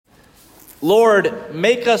Lord,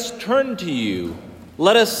 make us turn to you.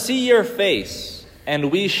 Let us see your face,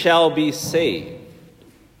 and we shall be saved.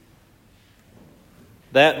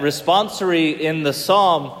 That responsory in the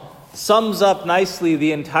psalm sums up nicely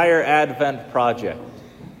the entire Advent project,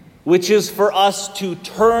 which is for us to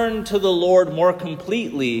turn to the Lord more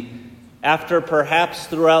completely after perhaps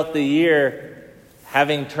throughout the year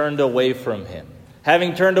having turned away from him.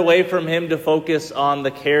 Having turned away from him to focus on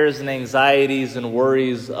the cares and anxieties and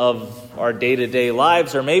worries of our day-to-day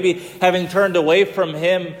lives, or maybe having turned away from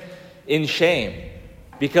him in shame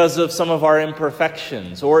because of some of our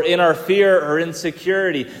imperfections, or in our fear or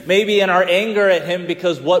insecurity, maybe in our anger at him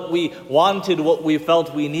because what we wanted, what we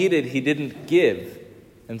felt we needed, he didn't give.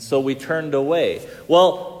 And so we turned away.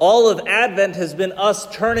 Well, all of Advent has been us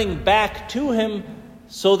turning back to him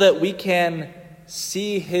so that we can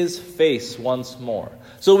see his face once more.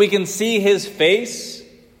 So we can see his face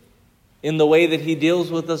in the way that he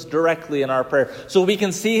deals with us directly in our prayer. So we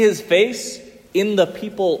can see his face in the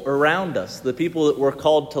people around us, the people that we're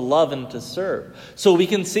called to love and to serve. So we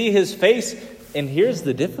can see his face, and here's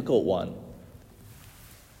the difficult one,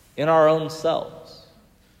 in our own selves.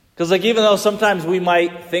 Because even though sometimes we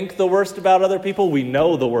might think the worst about other people, we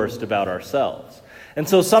know the worst about ourselves. And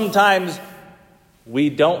so sometimes we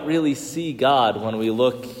don't really see God when we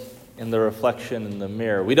look in the reflection in the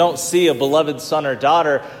mirror. We don't see a beloved son or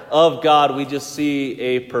daughter of God. We just see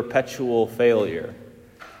a perpetual failure.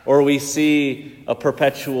 Or we see a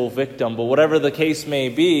perpetual victim. But whatever the case may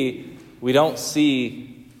be, we don't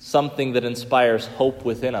see something that inspires hope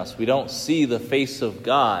within us. We don't see the face of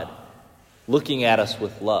God looking at us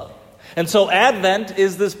with love. And so Advent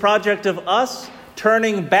is this project of us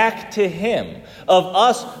turning back to him, of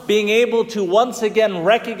us being able to once again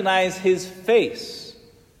recognize his face.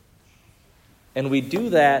 And we do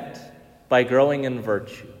that by growing in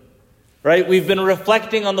virtue. Right? We've been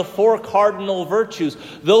reflecting on the 4 cardinal virtues,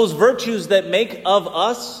 those virtues that make of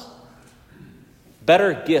us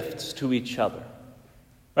better gifts to each other.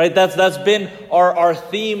 Right? That's been our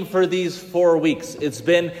theme for these 4 weeks. It's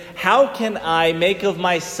been, how can I make of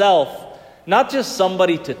myself not just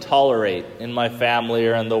somebody to tolerate in my family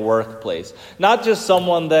or in the workplace, not just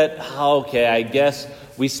someone that, I guess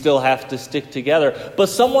we still have to stick together, but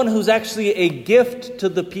someone who's actually a gift to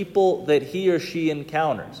the people that he or she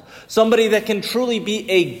encounters. Somebody that can truly be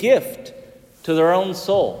a gift to their own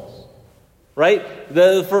souls. Right?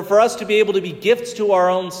 For us to be able to be gifts to our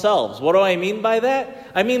own selves. What do I mean by that?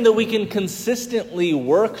 I mean that we can consistently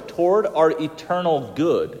work toward our eternal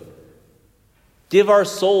good. Give our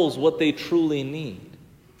souls what they truly need.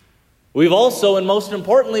 We've also, and most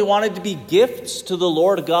importantly, wanted to be gifts to the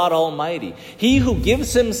Lord God Almighty. He who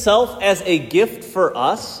gives himself as a gift for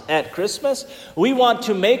us at Christmas, we want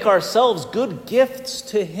to make ourselves good gifts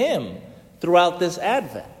to him throughout this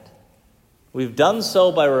Advent. We've done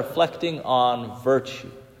so by reflecting on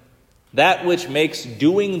virtue, that which makes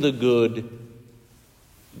doing the good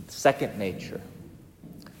second nature.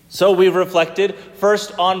 So we've reflected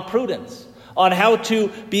first on prudence, on how to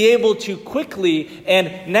be able to quickly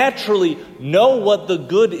and naturally know what the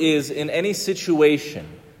good is in any situation.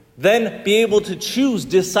 Then be able to choose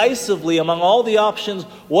decisively among all the options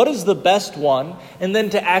what is the best one, and then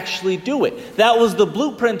to actually do it. That was the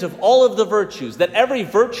blueprint of all of the virtues, that every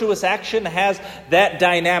virtuous action has that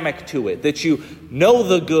dynamic to it, that you know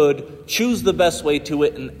the good, choose the best way to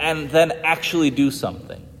it, and then actually do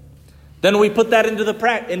something. Then we put that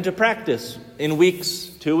into practice in weeks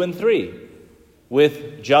 2 and 3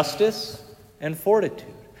 with justice and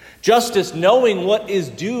fortitude. Justice, knowing what is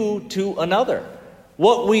due to another,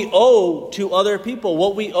 what we owe to other people,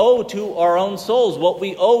 what we owe to our own souls, what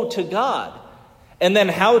we owe to God. And then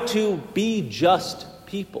how to be just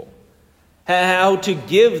people, how to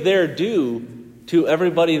give their due to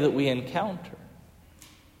everybody that we encounter.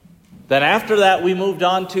 Then after that, we moved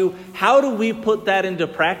on to how do we put that into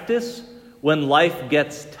practice when life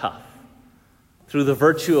gets tough? Through the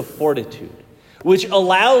virtue of fortitude, which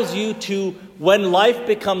allows you to, when life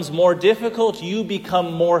becomes more difficult, you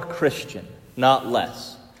become more Christian, not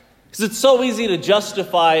less. Because it's so easy to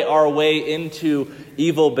justify our way into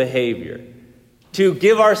evil behavior, to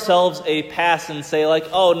give ourselves a pass and say like,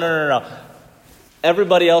 oh, no.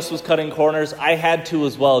 Everybody else was cutting corners. I had to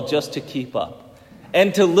as well, just to keep up.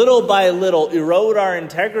 And to little by little erode our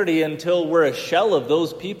integrity until we're a shell of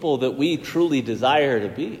those people that we truly desire to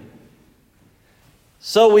be.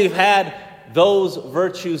 So we've had those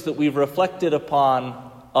virtues that we've reflected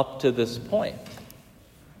upon up to this point.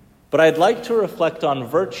 But I'd like to reflect on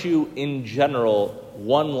virtue in general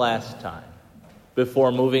one last time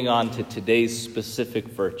before moving on to today's specific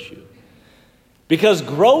virtue. Because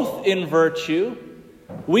growth in virtue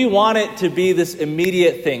We want it to be this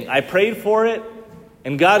immediate thing. I prayed for it,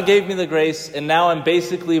 and God gave me the grace, and now I'm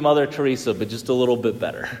basically Mother Teresa, but just a little bit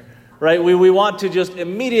better. Right? We want to just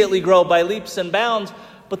immediately grow by leaps and bounds,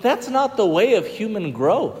 but that's not the way of human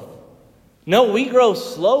growth. No, we grow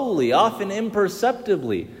slowly, often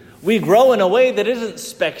imperceptibly. We grow in a way that isn't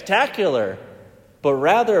spectacular, but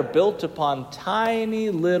rather built upon tiny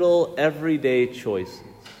little everyday choices.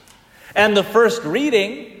 And the first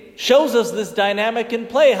reading shows us this dynamic in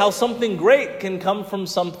play, how something great can come from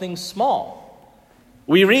something small.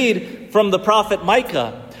 We read from the prophet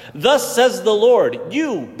Micah, "Thus says the Lord,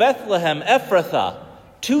 you, Bethlehem Ephrathah,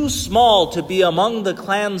 too small to be among the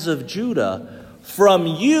clans of Judah, from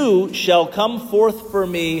you shall come forth for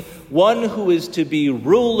me one who is to be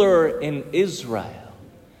ruler in Israel."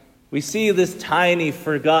 We see this tiny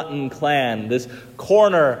forgotten clan, this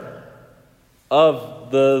corner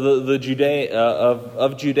of the Judea,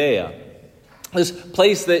 of Judea, this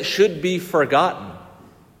place that should be forgotten,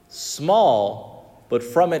 small, but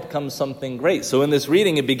from it comes something great. So in this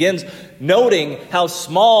reading, it begins noting how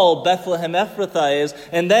small Bethlehem Ephrathah is.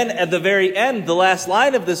 And then at the very end, the last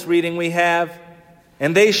line of this reading, we have,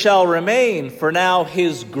 "And they shall remain, for now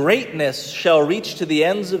his greatness shall reach to the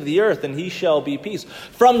ends of the earth, and he shall be peace."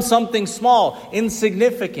 From something small,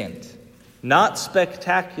 insignificant, not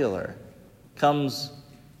spectacular, comes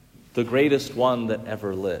the greatest one that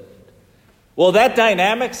ever lived. Well, that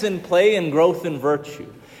dynamic's in play in growth and virtue,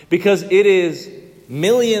 because it is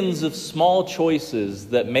millions of small choices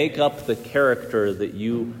that make up the character that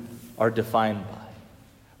you are defined by.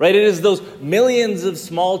 Right? It is those millions of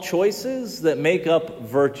small choices that make up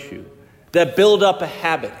virtue, that build up a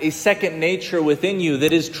habit, a second nature within you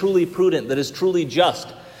that is truly prudent, that is truly just,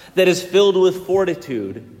 that is filled with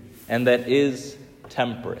fortitude, and that is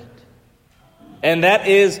temperate. And that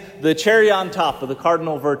is the cherry on top of the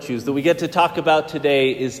cardinal virtues that we get to talk about today,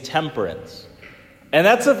 is temperance. And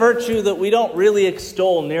that's a virtue that we don't really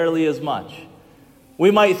extol nearly as much. We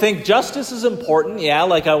might think justice is important. Yeah,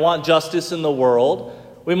 like I want justice in the world.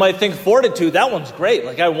 We might think fortitude, that one's great.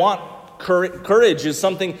 Like I want courage is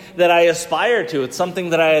something that I aspire to. It's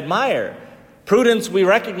something that I admire. Prudence, we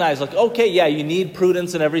recognize, like, okay, yeah, you need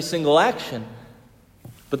prudence in every single action.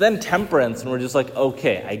 But then temperance, and we're just like,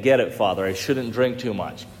 okay, I get it, Father. I shouldn't drink too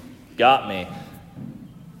much. Got me.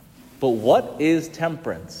 But what is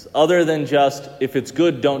temperance? Other than just, if it's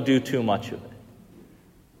good, don't do too much of it.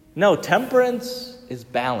 No, temperance is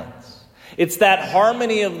balance. It's that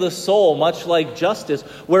harmony of the soul, much like justice,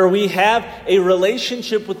 where we have a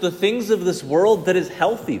relationship with the things of this world that is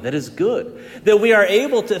healthy, that is good. That we are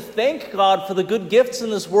able to thank God for the good gifts in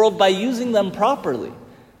this world by using them properly.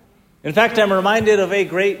 In fact, I'm reminded of a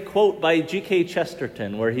great quote by G.K.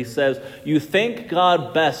 Chesterton, where he says, "You thank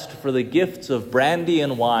God best for the gifts of brandy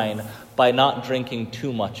and wine by not drinking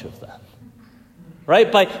too much of them."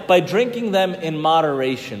 Right? By drinking them in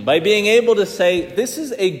moderation, by being able to say, this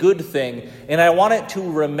is a good thing, and I want it to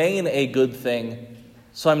remain a good thing,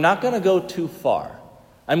 so I'm not going to go too far.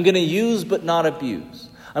 I'm going to use but not abuse.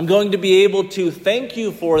 I'm going to be able to thank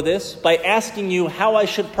you for this by asking you how I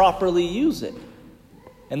should properly use it.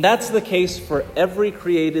 And that's the case for every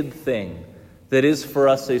created thing that is for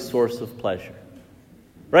us a source of pleasure.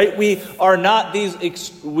 Right? We are not these...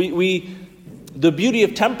 The beauty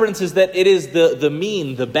of temperance is that it is the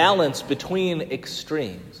mean, the balance between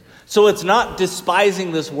extremes. So it's not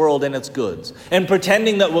despising this world and its goods and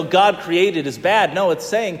pretending that what God created is bad. No, it's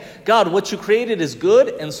saying, God, what you created is good,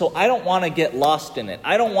 and so I don't want to get lost in it.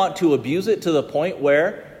 I don't want to abuse it to the point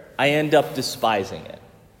where I end up despising it.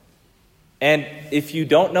 And if you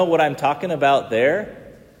don't know what I'm talking about there,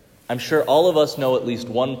 I'm sure all of us know at least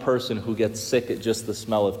one person who gets sick at just the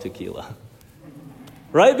smell of tequila.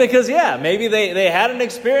 Right? Because, yeah, maybe they had an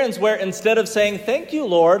experience where instead of saying, thank you,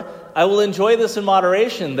 Lord, I will enjoy this in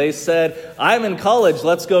moderation, they said, I'm in college,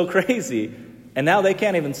 let's go crazy. And now they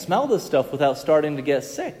can't even smell this stuff without starting to get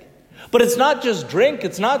sick. But it's not just drink,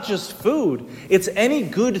 it's not just food, it's any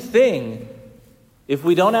good thing. If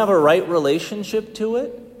we don't have a right relationship to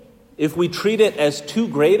it, if we treat it as too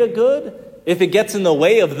great a good, if it gets in the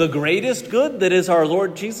way of the greatest good that is our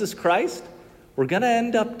Lord Jesus Christ, we're going to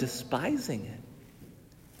end up despising it.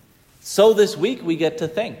 So this week we get to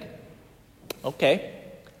think, okay,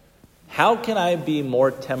 how can I be more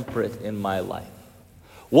temperate in my life?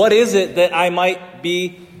 What is it that I might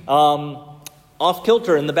be off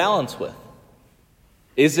kilter in the balance with?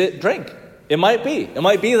 Is it drink? It might be. It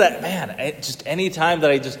might be that, man, just any time that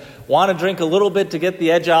I just want to drink a little bit to get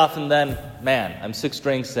the edge off, and then, man, I'm 6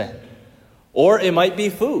 drinks in. Or it might be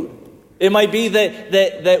food. It might be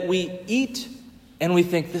that we eat And we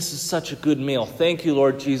think, this is such a good meal. Thank you,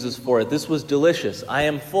 Lord Jesus, for it. This was delicious. I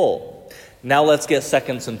am full. Now let's get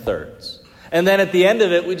seconds and thirds. And then at the end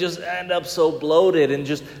of it, we just end up so bloated and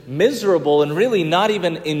just miserable and really not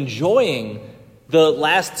even enjoying the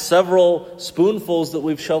last several spoonfuls that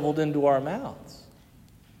we've shoveled into our mouths.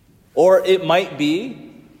 Or it might be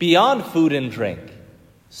beyond food and drink,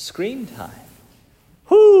 screen time.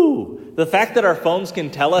 Whoo! The fact that our phones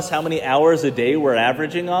can tell us how many hours a day we're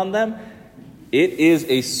averaging on them, it is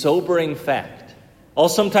a sobering fact. I'll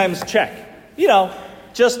sometimes check,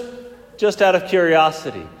 just out of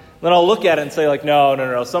curiosity. Then I'll look at it and say,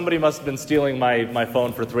 no, somebody must have been stealing my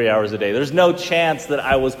phone for 3 hours a day. There's no chance that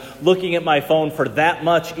I was looking at my phone for that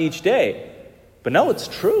much each day. But no, it's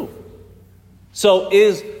true. So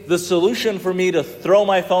is the solution for me to throw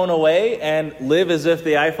my phone away and live as if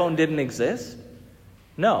the iPhone didn't exist?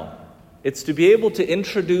 No. It's to be able to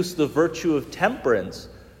introduce the virtue of temperance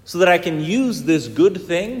so that I can use this good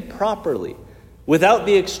thing properly, without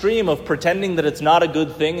the extreme of pretending that it's not a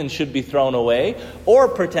good thing and should be thrown away, or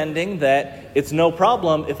pretending that it's no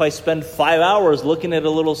problem if I spend 5 hours looking at a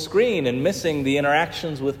little screen and missing the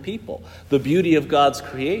interactions with people, the beauty of God's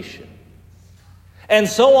creation. And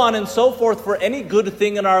so on and so forth for any good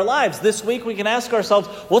thing in our lives. This week we can ask ourselves,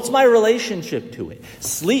 what's my relationship to it?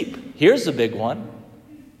 Sleep, here's a big one.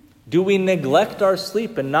 Do we neglect our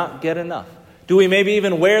sleep and not get enough? Do we maybe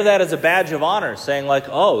even wear that as a badge of honor, saying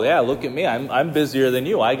oh yeah, look at me, I'm busier than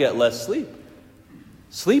you, I get less sleep.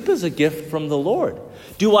 Sleep is a gift from the Lord.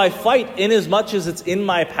 Do I fight inasmuch as it's in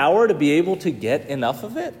my power to be able to get enough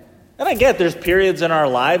of it? And I get there's periods in our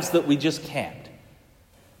lives that we just can't.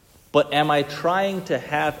 But am I trying to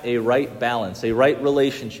have a right balance, a right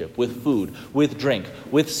relationship with food, with drink,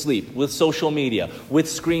 with sleep, with social media, with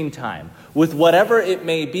screen time, with whatever it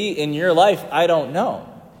may be in your life? I don't know.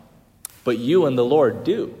 But you and the Lord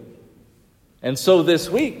do. And so this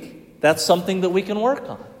week, that's something that we can work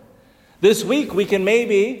on. This week, we can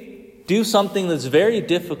maybe do something that's very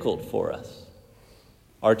difficult for us.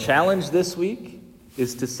 Our challenge this week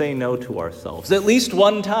is to say no to ourselves, at least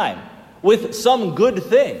one time, with some good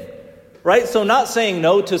thing, right? So not saying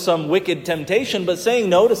no to some wicked temptation, but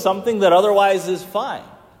saying no to something that otherwise is fine.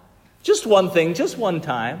 Just one thing, just one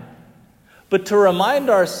time. But to remind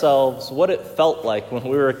ourselves what it felt like when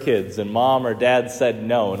we were kids and mom or dad said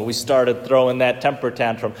no and we started throwing that temper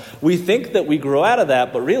tantrum. We think that we grew out of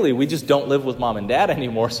that, but really we just don't live with mom and dad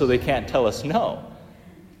anymore, so they can't tell us no.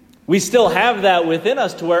 We still have that within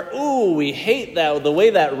us to where, we hate that, the way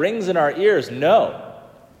that rings in our ears. No.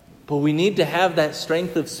 But we need to have that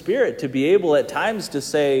strength of spirit to be able at times to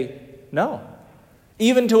say no,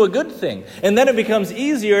 even to a good thing. And then it becomes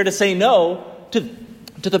easier to say no to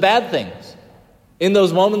the bad things. In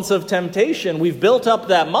those moments of temptation, we've built up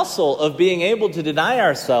that muscle of being able to deny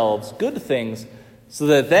ourselves good things so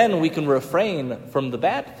that then we can refrain from the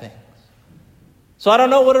bad things. So I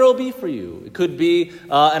don't know what it'll be for you. It could be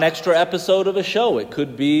an extra episode of a show. It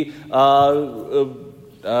could be an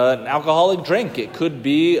alcoholic drink. It could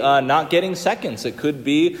be not getting seconds. It could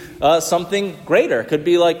be something greater. It could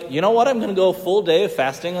be I'm going to go a full day of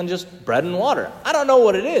fasting on just bread and water. I don't know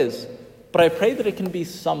what it is, but I pray that it can be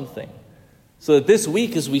something. So that this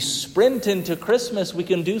week, as we sprint into Christmas, we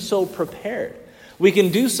can do so prepared. We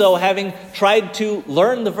can do so having tried to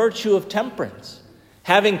learn the virtue of temperance,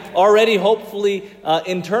 having already hopefully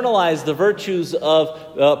internalized the virtues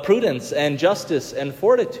of prudence and justice and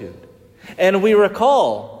fortitude. And we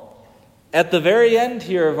recall at the very end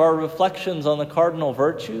here of our reflections on the cardinal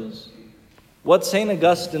virtues, what St.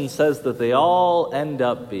 Augustine says that they all end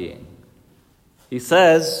up being. He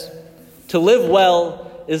says, to live well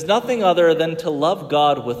is nothing other than to love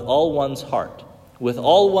God with all one's heart, with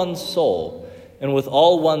all one's soul, and with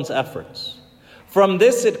all one's efforts. From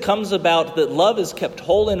this it comes about that love is kept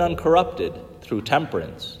whole and uncorrupted through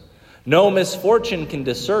temperance. No misfortune can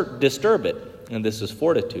disturb it, and this is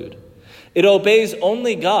fortitude. It obeys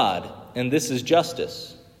only God, and this is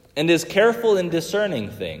justice, and is careful in discerning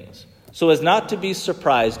things, so as not to be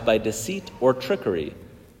surprised by deceit or trickery,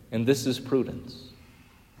 and this is prudence.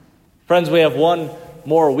 Friends, we have one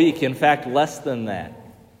more week, in fact, less than that,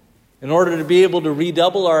 in order to be able to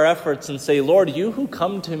redouble our efforts and say, Lord, you who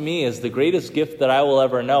come to me as the greatest gift that I will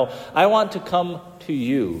ever know, I want to come to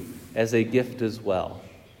you as a gift as well.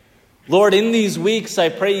 Lord, in these weeks, I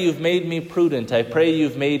pray you've made me prudent. I pray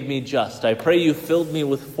you've made me just. I pray you've filled me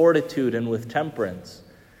with fortitude and with temperance.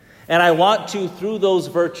 And I want to, through those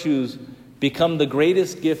virtues, become the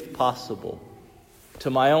greatest gift possible to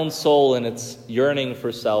my own soul and its yearning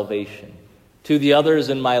for salvation, to the others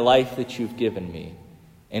in my life that you've given me,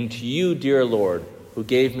 and to you, dear Lord, who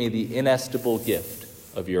gave me the inestimable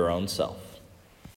gift of your own self.